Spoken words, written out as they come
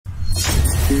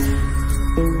Hi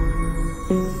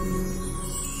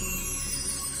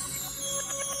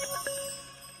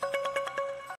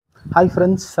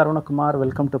friends, saravanakumar,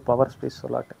 welcome to Power Space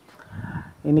Solar Tech.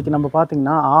 இன்னைக்கு நம்ம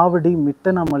பார்த்தீங்கன்னா ஆவடி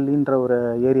மிட்டனமல்லின்ற ஒரு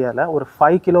ஏரியாவில் ஒரு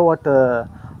 5 கிலோவாட்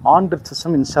ஆன்கிரிட்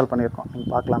சிஸ்டம் இன்ஸ்டால் பண்ணியிருக்கோம்.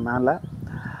 நீங்கள் பார்க்கலாம் மேலே.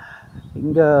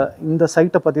 இங்கே இந்த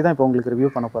சைட்டை பற்றி தான் இப்போ உங்களுக்கு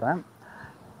ரிவ்யூ பண்ண போகிறேன்.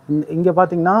 இங்கே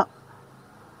பார்த்தீங்கன்னா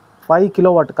 5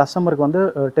 கிலோவாட் கஸ்டமருக்கு வந்து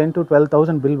 10,000 to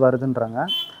 12,000 பில் வருதுன்றாங்க.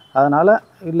 அதனால்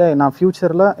இல்லை நான்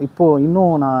ஃப்யூச்சரில் இப்போது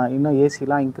இன்னும்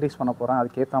ஏசிலாம் இன்க்ரீஸ் பண்ண போகிறேன்,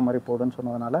 அதுக்கேற்ற மாதிரி போடுன்னு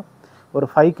சொன்னதுனால ஒரு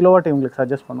 5 கிலோவாட் இவங்களுக்கு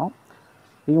சஜஸ்ட் பண்ணோம்.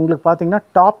 இவங்களுக்கு பார்த்தீங்கன்னா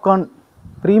TOPCon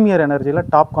premier எனர்ஜியில்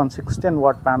TOPCon 610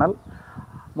 what panel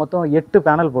மொத்தம் 8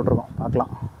 பேனல் போட்டிருக்கோம்.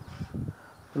 பார்க்கலாம்,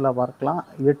 ஃபுல்லாக பார்க்கலாம்.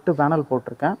 8 பேனல்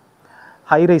போட்டிருக்கேன்.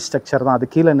 ஹைரைஸ் ஸ்ட்ரக்சர் தான், அது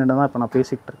கீழே நின்று தான் இப்போ நான்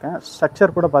பேசிக்கிட்டு இருக்கேன்.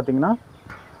 ஸ்ட்ரக்சர் கூட பார்த்தீங்கன்னா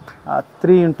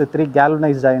 3x3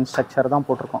 கேல்வனைஸ்ட் அயன் ஸ்ட்ரக்சர் தான்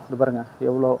போட்டிருக்கோம். இது பாருங்கள்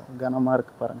எவ்வளோ கனமாக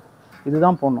இருக்குது பாருங்கள்.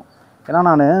 இதுதான் போடணும். ஏன்னா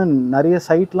நான் நிறைய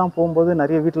சைட்லாம் போகும்போது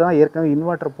நிறைய வீட்டிலலாம் ஏற்கனவே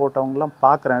இன்வெர்ட்டர் போட்டவங்களாம்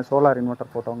பார்க்குறேன், சோலார்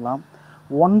இன்வெர்ட்டர் போட்டவங்களாம்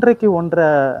 1.5x 1.5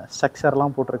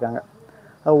 ஸ்ட்ரக்சர்லாம் போட்டிருக்காங்க.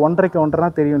 அது 1.5x 1.5னா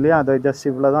தெரியும் இல்லையா, அது ஜஸ்ட்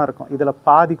இவ்வளோ தான் இருக்கும். இதில்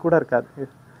பாதி கூட இருக்காது.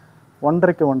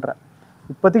 1.5x 1.5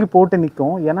 இப்போதைக்கு போட்டு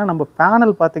நிற்கும். ஏன்னா நம்ம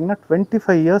பேனல் பார்த்திங்கன்னா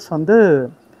 25 இயர்ஸ் வந்து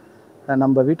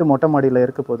நம்ம வீட்டு மொட்டை மாடியில்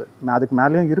இருக்க போகுது. அதுக்கு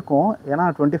மேலேயும் இருக்கும். ஏன்னா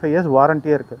 25 இயர்ஸ்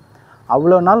வாரண்டியே இருக்குது.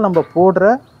 அவ்வளோ நாள் நம்ம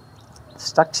போடுற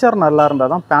ஸ்ட்ரக்சர் நல்லா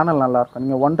இருந்தால் தான் பேனல் நல்லாயிருக்கும்.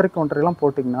 நீங்கள் 1.5x 1.5லாம்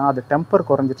போட்டிங்கன்னா அது டெம்பர்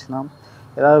குறைஞ்சிச்சுன்னா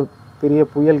ஏதாவது பெரிய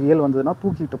புயல் கியல் வந்ததுன்னா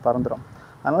தூக்கிட்டு பறந்துடும்.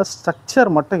 அதனால் ஸ்ட்ரக்சர்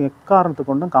மட்டும் எக்காரணத்துக்கு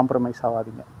கொண்டும் காம்ப்ரமைஸ்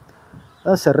ஆகாதீங்க.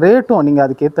 அதான் சார் ரேட்டும் நீங்கள்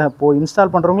அதுக்கேற்ற இப்போது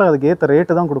இன்ஸ்டால் பண்ணுறவங்களும் அதுக்கேற்ற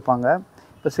ரேட்டு தான் கொடுப்பாங்க.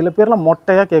 இப்போ சில பேர்லாம்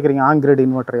மொட்டையாக கேட்குறீங்க, ஆங்கிரிட்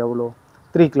இன்வெர்ட்டர் எவ்வளோ,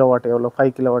 3 கிலோவாட் எவ்வளோ,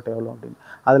 5 கிலோவாட் எவ்வளோ அப்படின்னு.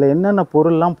 அதில் என்னென்ன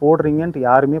பொருள்லாம் போடுறீங்கன்ட்டு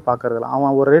யாருமே பார்க்குறதில்ல.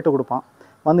 அவன் ஒரு ரேட்டு கொடுப்பான்,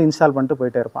 வந்து இன்ஸ்டால் பண்ணிட்டு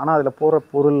போயிட்டே இருப்பான். ஆனால் அதில் போடுற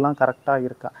பொருள்லாம் கரெக்டாக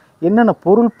இருக்கா, என்னென்ன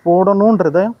பொருள்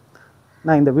போடணுன்றதை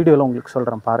நான் இந்த வீடியோவில் உங்களுக்கு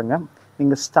சொல்கிறேன் பாருங்கள்.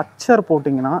 நீங்கள் ஸ்ட்ரக்சர்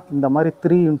போட்டிங்கன்னா இந்த மாதிரி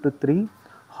 3x3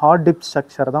 ஹாட் டிப்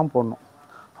ஸ்ட்ரக்சர் தான் போடணும்.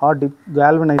 Hot dip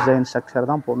galvanised iron structure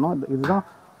தான் போடணும். இதுதான்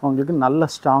உங்களுக்கு நல்ல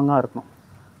ஸ்ட்ராங்காக இருக்கணும்.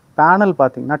 பேனல்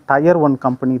பார்த்திங்கன்னா டயர் 1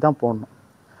 கம்பெனி தான் போடணும்.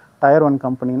 டயர் 1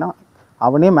 கம்பெனினா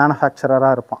அவனே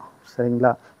மேனுஃபேக்சரராக இருப்பான்,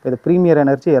 சரிங்களா. இது ப்ரீமியர்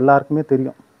எனர்ஜி எல்லாருக்குமே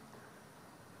தெரியும்.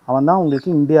 அவன் தான் உங்களுக்கு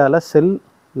இந்தியாவில் செல்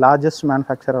லார்ஜஸ்ட்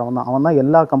மேனுஃபேக்சரர். அவன் தான்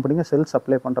எல்லா கம்பெனிக்கும் செல்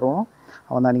சப்ளை பண்ணுறவனும்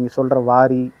அவன் தான். நீங்கள் சொல்கிற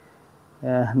வாரி,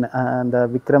 இந்த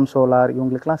விக்ரம் சோலார்,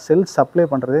 இவங்களுக்கெல்லாம் செல் சப்ளை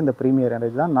பண்ணுறதே இந்த ப்ரீமியர்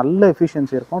எனர்ஜி தான். நல்ல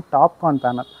எஃபிஷியன்சி இருக்கும். TOPCon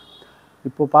panel.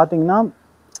 இப்போ பார்த்தீங்கன்னா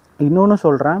இன்னொன்று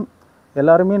சொல்கிறேன்,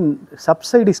 எல்லாருமே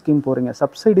சப்சிடி ஸ்கீம் போகிறீங்க.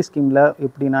 சப்சிடி ஸ்கீமில்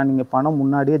எப்படின்னா நீங்கள் பணம்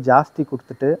முன்னாடியே ஜாஸ்தி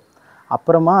கொடுத்துட்டு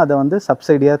அப்புறமா அதை வந்து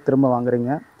சப்சிடியாக திரும்ப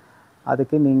வாங்குறீங்க.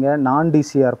 அதுக்கு நீங்கள் நான்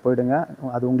டிசிஆர் போயிடுங்க.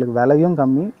 அது உங்களுக்கு விலையும்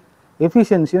கம்மி,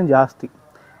 எஃபிஷியன்சியும் ஜாஸ்தி.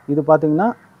 இது பார்த்திங்கன்னா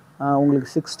உங்களுக்கு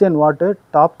 610 வாட்டு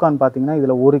டாப்கான் பார்த்திங்கன்னா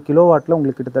இதில் 1 கிலோவாட்டில்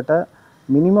உங்களுக்கு கிட்டத்தட்ட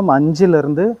மினிமம்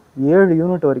 5லேருந்து 7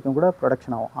 யூனிட் வரைக்கும் கூட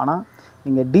ப்ரொடக்ஷன் ஆகும். ஆனால்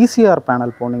நீங்கள் டிசிஆர்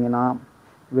பேனல் போனீங்கன்னா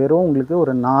வெறும் உங்களுக்கு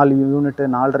ஒரு 4 யூனிட்டு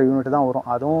 4.5 யூனிட் தான் வரும்.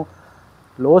 அதுவும்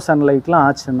லோ சன்லைட்லாம்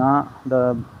ஆச்சுன்னா,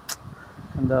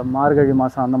 இந்த மார்கழி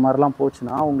மாதம் அந்த மாதிரிலாம்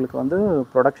போச்சுன்னா உங்களுக்கு வந்து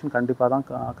ப்ரொடக்ஷன்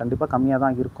கண்டிப்பாக கம்மியாக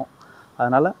தான் இருக்கும்.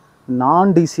 அதனால்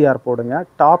நான் டிசிஆர் போடுங்க,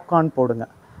 டாப்கான் போடுங்க.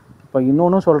 இப்போ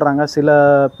இன்னொன்றும் சொல்கிறாங்க, சில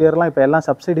பேர்லாம் இப்போ எல்லாம்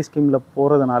சப்சிடி ஸ்கீமில்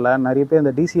போகிறதுனால நிறைய பேர்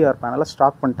இந்த டிசிஆர் பேனலை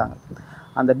ஸ்டாக் பண்ணிட்டாங்க.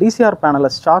 அந்த டிசிஆர் பேனலை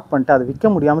ஸ்டாக் பண்ணிட்டு அதை விற்க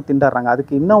முடியாமல் திண்டாடுறாங்க.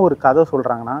 அதுக்கு இன்னும் ஒரு கதை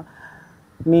சொல்கிறாங்கன்னா,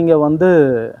 நீங்கள் வந்து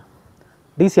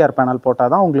டிசிஆர் பேனல்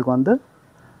போட்டால் தான் உங்களுக்கு வந்து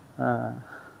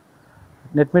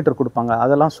நெட் மீட்டர் கொடுப்பாங்க.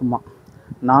 அதெல்லாம் சும்மா.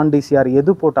 நான் டிசிஆர்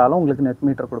எது போட்டாலும் உங்களுக்கு நெட்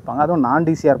மீட்டர் கொடுப்பாங்க. அதுவும் நான்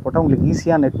டிசிஆர் போட்டால் உங்களுக்கு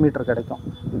ஈஸியாக நெட் மீட்டர் கிடைக்கும்.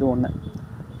 இது ஒன்று.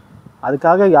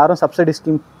 அதுக்காக யாரும் சப்சிடி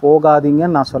ஸ்கீம்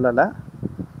போகாதீங்கன்னு நான் சொல்லலை,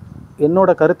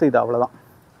 என்னோடய கருத்து இது, அவ்வளோதான்.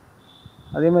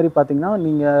 அதே மாதிரி பார்த்திங்கன்னா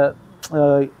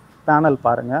நீங்கள் பேனல்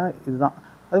பாருங்கள், இதுதான்.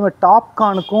 அதேமாதிரி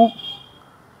டாப்கானுக்கும்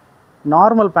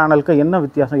நார்மல் பேனலுக்கு என்ன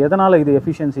வித்தியாசம், எதனால் இது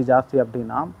எஃபிஷியன்சி ஜாஸ்தி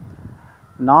அப்படின்னா,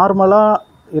 நார்மலாக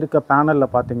இருக்க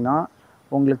பேனலில் பார்த்திங்கன்னா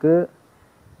உங்களுக்கு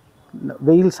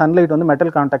வெயில் சன்லைட் வந்து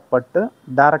மெட்டல் கான்டாக்ட் பட்டு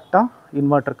டைரெக்டாக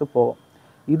இன்வெர்ட்டருக்கு போகும்.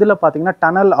 இதில் பார்த்திங்கன்னா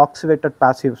டனல் ஆக்சிவேட்டட்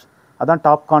பாசிவ்ஸ், அதான்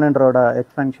டாப்கான்ன்றோட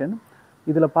எக்ஸ்பென்ஷன்.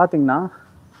 இதில் பார்த்திங்கன்னா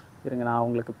இருங்க, நான்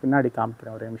உங்களுக்கு பின்னாடி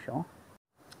காமிக்கிறேன் ஒரு நிமிஷம்.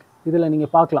 இதில்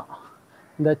நீங்கள் பார்க்கலாம்,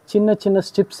 இந்த சின்ன சின்ன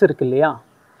ஸ்ட்ரிப்ஸ் இருக்குது இல்லையா,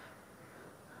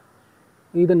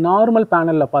 இது நார்மல்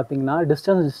பேனலில் பார்த்தீங்கன்னா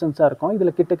டிஸ்டன்ஸாக இருக்கும்.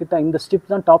 இதில் கிட்ட இந்த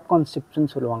ஸ்ட்ரிப் தான் டாப்கான்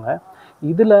ஸ்ட்ரிப்ஸ்ன்னு சொல்லுவாங்க.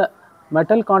 இதில்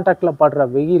மெட்டல் கான்டாக்டில் படுற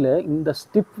வெயில் இந்த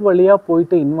ஸ்ட்ரிப் வழியாக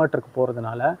போயிட்டு இன்வெர்ட்டருக்கு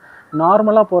போகிறதுனால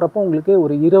நார்மலாக போகிறப்போ உங்களுக்கு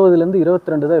ஒரு 20லேருந்து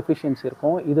 22 தான் எஃபிஷியன்சி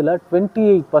இருக்கும். இதில்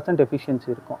 28% எஃபிஷியன்சி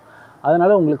இருக்கும்.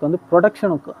 அதனால் உங்களுக்கு வந்து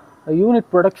ப்ரொடக்ஷனுக்கு யூனிட்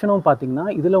ப்ரொடக்ஷனும் பார்த்திங்கன்னா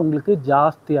இதில் உங்களுக்கு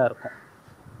ஜாஸ்தியாக இருக்கும்.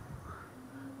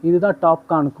 இதுதான்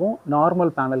டாப்கானுக்கும்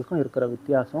நார்மல் பேனலுக்கும் இருக்கிற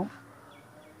வித்தியாசம்.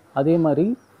 அதே மாதிரி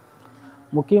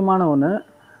முக்கியமான ஒன்று,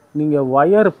 நீங்கள்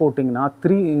ஒயர் போட்டிங்கன்னா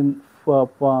 3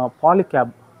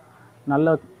 பாலிகேப்,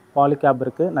 நல்ல பாலிகேப்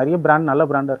இருக்குது, நிறைய பிராண்ட் நல்ல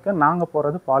பிராண்டாக இருக்குது. நாங்கள்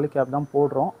போடுறது பாலிகேப் தான்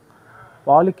போடுறோம்.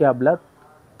 பாலிகேப்பில்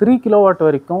 3 கிலோவாட்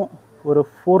வரைக்கும் ஒரு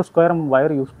 4 ஸ்கொயர்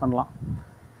ஒயர் யூஸ் பண்ணலாம்.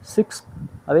 6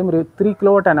 அதேமாதிரி 3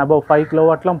 கிலோவாட் அண்ட் அபவ் 5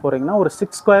 கிலோவாட்லாம் போகிறீங்கன்னா ஒரு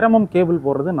 6 ஸ்கொயர் கேபிள்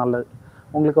போடுறது நல்லது.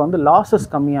 உங்களுக்கு வந்து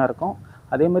லாஸஸ் கம்மியாக இருக்கும்.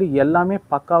 அதேமாதிரி எல்லாமே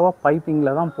பக்காவாக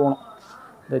பைப்பிங்கில் தான் போகணும்.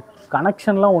 இந்த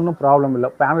கனெக்ஷன்லாம் ஒன்றும் ப்ராப்ளம் இல்லை,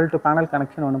 பேனல் டு பேனல்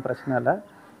கனெக்ஷன் ஒன்றும் பிரச்சனை இல்லை.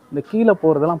 இந்த கீழே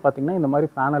போகிறதெல்லாம் பார்த்திங்கன்னா இந்த மாதிரி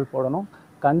பேனல் போடணும்.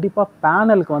 கண்டிப்பாக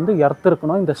பேனலுக்கு வந்து எர்த்து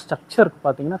இருக்கணும். இந்த ஸ்ட்ரக்சருக்கு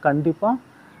பார்த்திங்கன்னா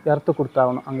கண்டிப்பாக எர்த்து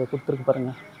கொடுத்தாகணும். அங்கே கொடுத்துருக்கு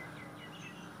பாருங்கள்,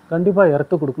 கண்டிப்பாக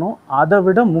எர்த்து கொடுக்கணும். அதை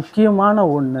விட முக்கியமான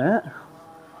ஒன்று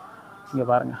இங்கே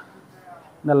பாருங்கள்,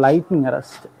 இந்த லைட்னிங்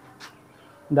அரெஸ்ட்.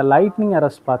 இந்த லைட்னிங்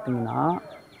அரெஸ்ட் பார்த்திங்கன்னா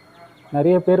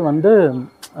நிறைய பேர் வந்து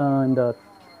இந்த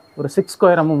ஒரு 6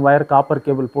 ஸ்கொயர் வயர் காப்பர்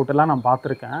கேபிள் போட்டுலாம் நான்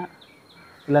பார்த்துருக்கேன்.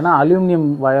 இல்லைனா அலுமினியம்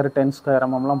வயர் 10 ஸ்கொயர்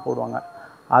எம்எம்லாம் போடுவாங்க.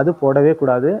 அது போடவே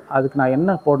கூடாது. அதுக்கு நான் என்ன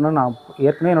போடணும்னு நான்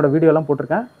ஏற்கனவே என்னோடய வீடியோலாம்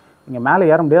போட்டிருக்கேன். இங்கே மேலே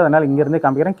ஏற முடியாது, அதனால் இங்கேருந்தே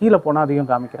காமிக்கிறேன். கீழே போனால் அதையும்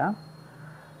காமிக்கிறேன்.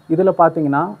 இதில்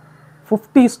பார்த்தீங்கன்னா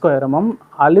 50 ஸ்கொயர்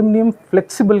அலுமினியம்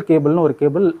ஃப்ளெக்சிபிள் கேபிள்னு ஒரு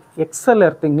கேபிள் எக்ஸல்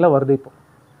எர்த்திங்கில் வருது. இப்போ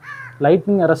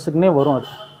லைட்னிங் அரெஸ்ட்டுக்குனே வரும். அது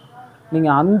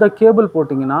நீங்கள் அந்த கேபிள்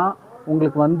போட்டிங்கன்னா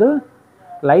உங்களுக்கு வந்து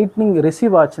லைட்னிங்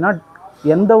ரிசீவ் ஆச்சுன்னா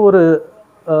எந்த ஒரு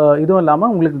இதுவும்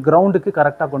இல்லாமல் உங்களுக்கு கிரவுண்டுக்கு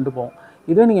கரெக்டாக கொண்டு போகும்.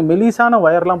 இதே நீங்கள் மெலிசான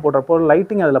ஒயர்லாம் போடுறப்போ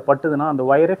லைட்டிங் அதில் பட்டுதுன்னா அந்த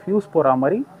ஒயரே ஃபியூஸ் போகிற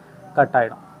மாதிரி கட்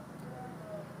ஆகிடும்.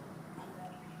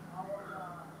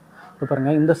 இப்போ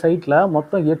பாருங்கள், இந்த சைட்டில்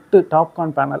மொத்தம் 8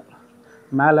 டாப்கான் பேனல்,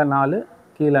 மேலே 4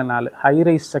 கீழே 4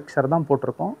 ஹைரைஸ் ஸ்ட்ரக்சர் தான்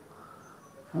போட்டிருக்கோம்.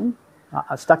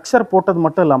 ஸ்ட்ரக்சர் போட்டது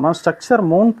மட்டும் இல்லாமல் ஸ்ட்ரக்சர்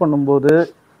மவுண்ட் பண்ணும்போது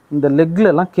இந்த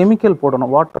லெக்லெலாம் கெமிக்கல்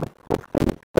போடணும். வாட்டர்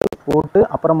போட்டு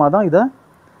அப்புறமா தான் இதை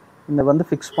இந்த வந்து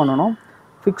ஃபிக்ஸ் பண்ணணும்.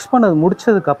 ஃபிக்ஸ் பண்ணது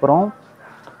முடித்ததுக்கப்புறம்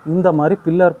இந்த மாதிரி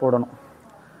பில்லர் போடணும்.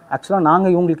 ஆக்சுவலாக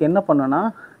நாங்கள் இவங்களுக்கு என்ன பண்ணோன்னா,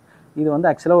 இது வந்து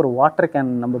ஆக்சுவலாக ஒரு வாட்டர்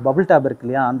கேன், நம்ம பபுள் டேப் இருக்கு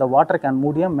இல்லையா, அந்த வாட்டர் கேன்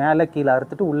மூடியாக மேலே கீழே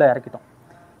அறுத்துட்டு உள்ளே இறக்கிட்டோம்.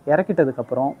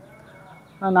 இறக்கிட்டதுக்கப்புறம்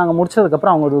நாங்கள்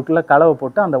முடித்ததுக்கப்புறம் அவங்க இதுக்குள்ளே கலவை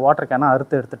போட்டு அந்த வாட்டர் கேனை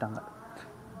அறுத்து எடுத்துட்டாங்க.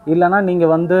 இல்லைனா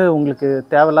நீங்கள் வந்து உங்களுக்கு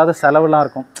தேவையில்லாத செலவுலாம்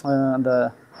இருக்கும். அந்த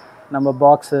நம்ம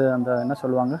பாக்ஸு, அந்த என்ன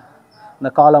சொல்லுவாங்க,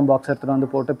 இந்த காலம் பாக்ஸ் எடுத்துகிட்டு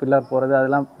வந்து போட்டு பில்லர் போகிறது,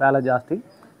 அதெல்லாம் வேலை ஜாஸ்தி.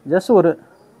 ஜஸ்ட் ஒரு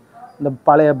இந்த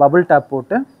பழைய பபுள் டேப்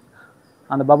போட்டு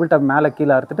அந்த பபுள் டேப் மேலே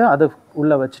கீழே அறுத்துட்டு அது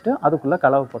உள்ளே வச்சுட்டு அதுக்குள்ளே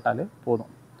கலவை போட்டாலே போதும்.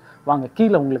 வாங்க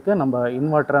கீழே உங்களுக்கு நம்ம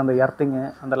இன்வெர்ட்டர், அந்த எர்த்திங்கு,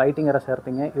 அந்த லைட்டிங் அரஸ்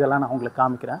எர்த்திங்கு இதெல்லாம் நான் உங்களுக்கு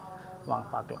காமிக்கிறேன். வாங்க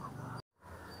பார்க்கலாம்.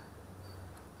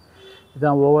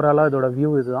 இதுதான் ஓவராலாக இதோட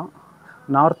வியூ. இதுதான்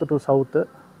நார்த்து டு சவுத்து.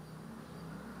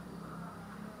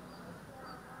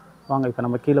 வாங்க இப்போ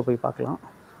நம்ம கீழே போய் பார்க்கலாம்.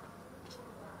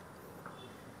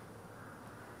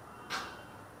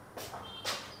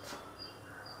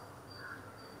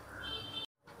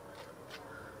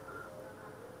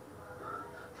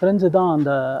 ஃப்ரெண்ட்ஸ், தான்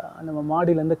அந்த நம்ம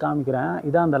மாடியிலேருந்து காமிக்கிறேன்.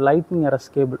 இதான் அந்த லைட்னிங் அரஸ்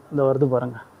கேபிள். இந்த வருது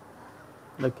பாருங்கள்,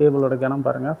 இந்த கேபிளோட கனம்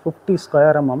பாருங்கள். 50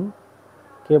 ஸ்கொயர்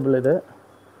கேபிள் இது.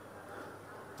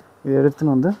 இது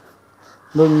எடுத்துன்னு வந்து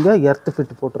இங்கே எர்த்து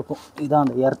பிட்டு போட்டிருக்கோம். இதுதான்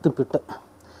அந்த எர்த்து பிட்டு.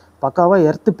 பக்காவாக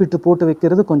எர்த்து பிட்டு போட்டு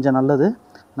வைக்கிறது கொஞ்சம் நல்லது.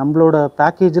 நம்மளோட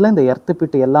பேக்கேஜில் இந்த எர்த்து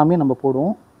பிட்டு எல்லாமே நம்ம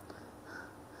போடுவோம்.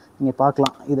 நீங்கள்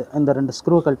பார்க்கலாம். இது இந்த 2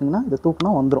 ஸ்க்ரூவை கழட்டிங்கன்னா இது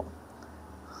தூக்குனா வந்துடும்.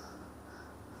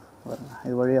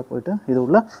 இது வழியாக போயிட்டு இது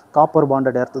உள்ள காப்பர்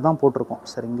பாண்டட் எர்த்து தான் போட்டிருக்கோம்.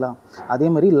 சரிங்களா? அதே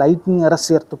மாதிரி லைட்னிங் அரஸ்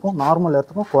எர்த்துக்கும் நார்மல்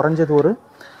எர்த்துக்கும் குறைஞ்சது ஒரு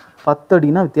 10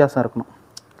 அடினா வித்தியாசம் இருக்கணும்.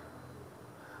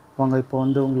 வாங்க இப்போ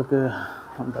வந்து உங்களுக்கு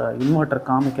அந்த இன்வெர்ட்டர்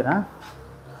காமிக்கிறேன்.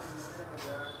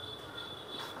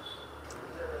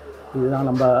 இதுதான்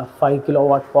நம்ம 5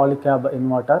 கிலோவாட் பாலிகேப்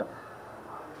இன்வெர்ட்டர்.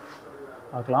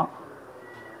 பார்க்கலாம்.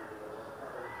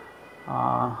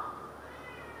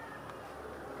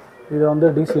 இது வந்து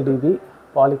டிசிடிபி,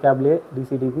 பாலிகேப்லேயே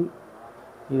டிசிடிபி.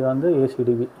 இது வந்து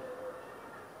ஏசிடிபி.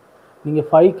 நீங்கள்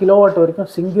 5 கிலோவாட் வரைக்கும்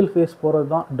சிங்கிள் ஃபேஸ் போகிறது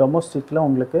தான் டொமஸ்டிக்கில்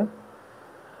உங்களுக்கு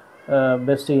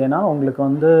பெஸ்ட்டு. ஏன்னா உங்களுக்கு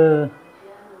வந்து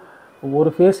ஒரு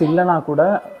ஃபேஸ் இல்லைனா கூட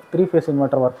 3 ஃபேஸ்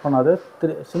இன்வெர்ட்டர் ஒர்க் பண்ணாது.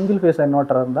 சிங்கிள் ஃபேஸ்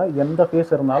இன்வெர்ட்டர் இருந்தால் எந்த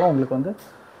ஃபேஸ் இருந்தாலும் உங்களுக்கு வந்து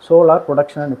சோலார்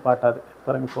ப்ரொடக்ஷனை நிப்பாட்டாது.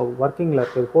 பாருங்கள், இப்போ ஒர்க்கிங்கில்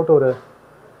இருக்குது. போட்டு ஒரு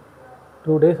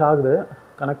 2 டேஸ் ஆகுது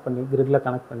கனெக்ட் பண்ணி, கிரிட்டில்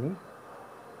கனெக்ட் பண்ணி.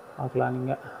 பார்க்கலாம்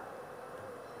நீங்கள்.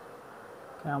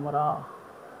 கேமரா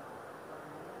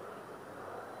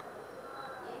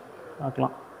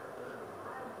பார்க்கலாம்.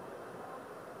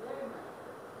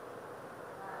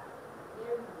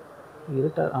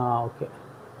 இருட்ட ஓகே.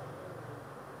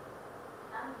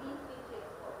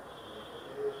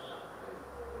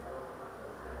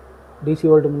 டிசி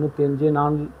வோல்ட்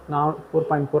 305,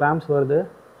 4.4 ஆம்ஸ் வருது.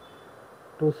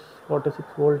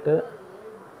 246 வோல்ட்டு.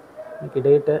 இன்றைக்கி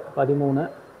டேட்டு 13.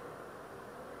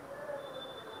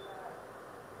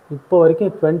 இப்போ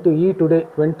வரைக்கும்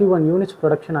 21 யூனிட்ஸ்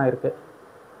ப்ரொடக்ஷன் ஆகிருக்கு.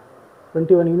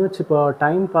 21 யூனிட்ஸ். இப்போ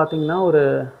டைம் பார்த்தீங்கன்னா ஒரு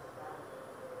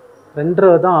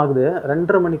 2:30 தான் ஆகுது.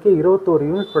 2:30 மணிக்கு 21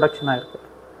 யூனிட் ப்ரொடக்ஷன் ஆகிருக்கு.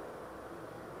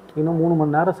 இன்னும் 3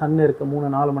 மணி நேரம் சன் இருக்குது,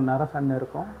 3-4 மணி நேரம் சன்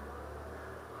இருக்கும்.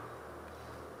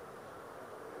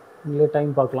 இங்கே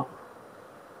டைம் பார்க்கலாம்.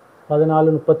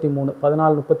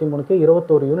 14:33க்கு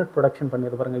 21 யூனிட் ப்ரொடக்ஷன்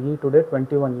பண்ணியிருக்கு பாருங்கள். ஈ டுடே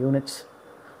 21 யூனிட்ஸ்.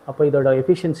 அப்போ இதோட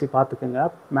எஃபிஷியன்சி பார்த்துக்குங்க.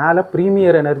 மேலே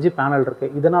ப்ரீமியர் எனர்ஜி பேனல்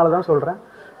இருக்குது. இதனால தான் சொல்கிறேன்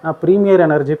நான் ப்ரீமியர்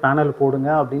எனர்ஜி பேனல் போடுங்க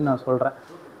அப்படின்னு நான் சொல்கிறேன்.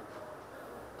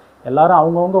 எல்லோரும்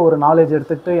அவங்கவுங்க ஒரு நாலேஜ்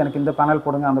எடுத்துக்கிட்டு எனக்கு இந்த பேனல்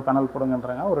போடுங்க அந்த பேனல்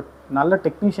போடுங்கன்றாங்க. ஒரு நல்ல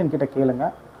டெக்னீஷியன் கிட்ட கேளுங்க,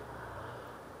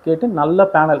 கேட்டு நல்ல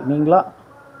பேனல் நீங்களாக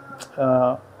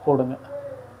போடுங்க.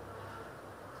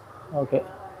 ஓகே,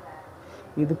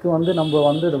 இதுக்கு வந்து நம்ம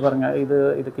வந்து இது பாருங்கள்,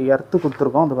 இதுக்கு எர்த்து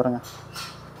கொடுத்துருக்கோம். இது பாருங்கள்,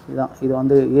 இதுதான் இது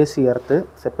வந்து ஏசி எர்த்து.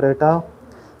 செப்பரேட்டாக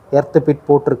எர்த்து பிட்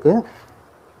போட்டிருக்கு.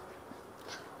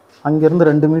 அங்கேருந்து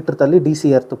 2 மீட்டர் தள்ளி டிசி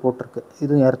எர்த்து போட்டிருக்கு.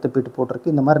 இதுவும் எர்த்து பிட்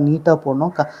போட்டிருக்கு. இந்த மாதிரி நீட்டாக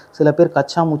போடணும். சில பேர்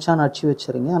கச்சா முச்சான்னு அடிச்சு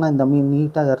வச்சுருங்க. ஆனால் இந்த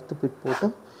நீட்டாக எர்த்து பிட் போட்டு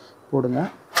போடுங்க.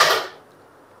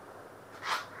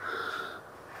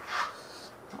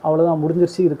 அவ்வளோதான்,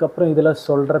 முடிஞ்சிருச்சு. இதுக்கப்புறம் இதில்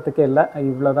சொல்கிறதுக்கே இல்லை,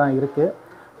 இவ்வளோ தான் இருக்குது.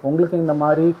 உங்களுக்கு இந்த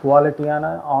மாதிரி குவாலிட்டியான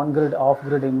ஆன்கிரிட் ஆஃப்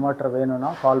கிரிட் இன்வெர்ட்டர்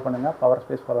வேணும்னா கால் பண்ணுங்கள். Power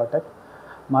space solar tech.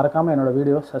 மறக்காமல் என்னோடய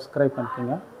வீடியோ சப்ஸ்கிரைப்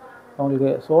பண்ணிக்கோங்க. உங்களுக்கு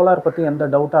சோலார் பற்றி எந்த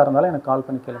டவுட்டாக இருந்தாலும் எனக்கு கால்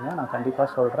பண்ணி கேளுங்க, நான் கண்டிப்பாக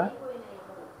சொல்கிறேன்.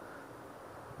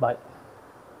 பாய்.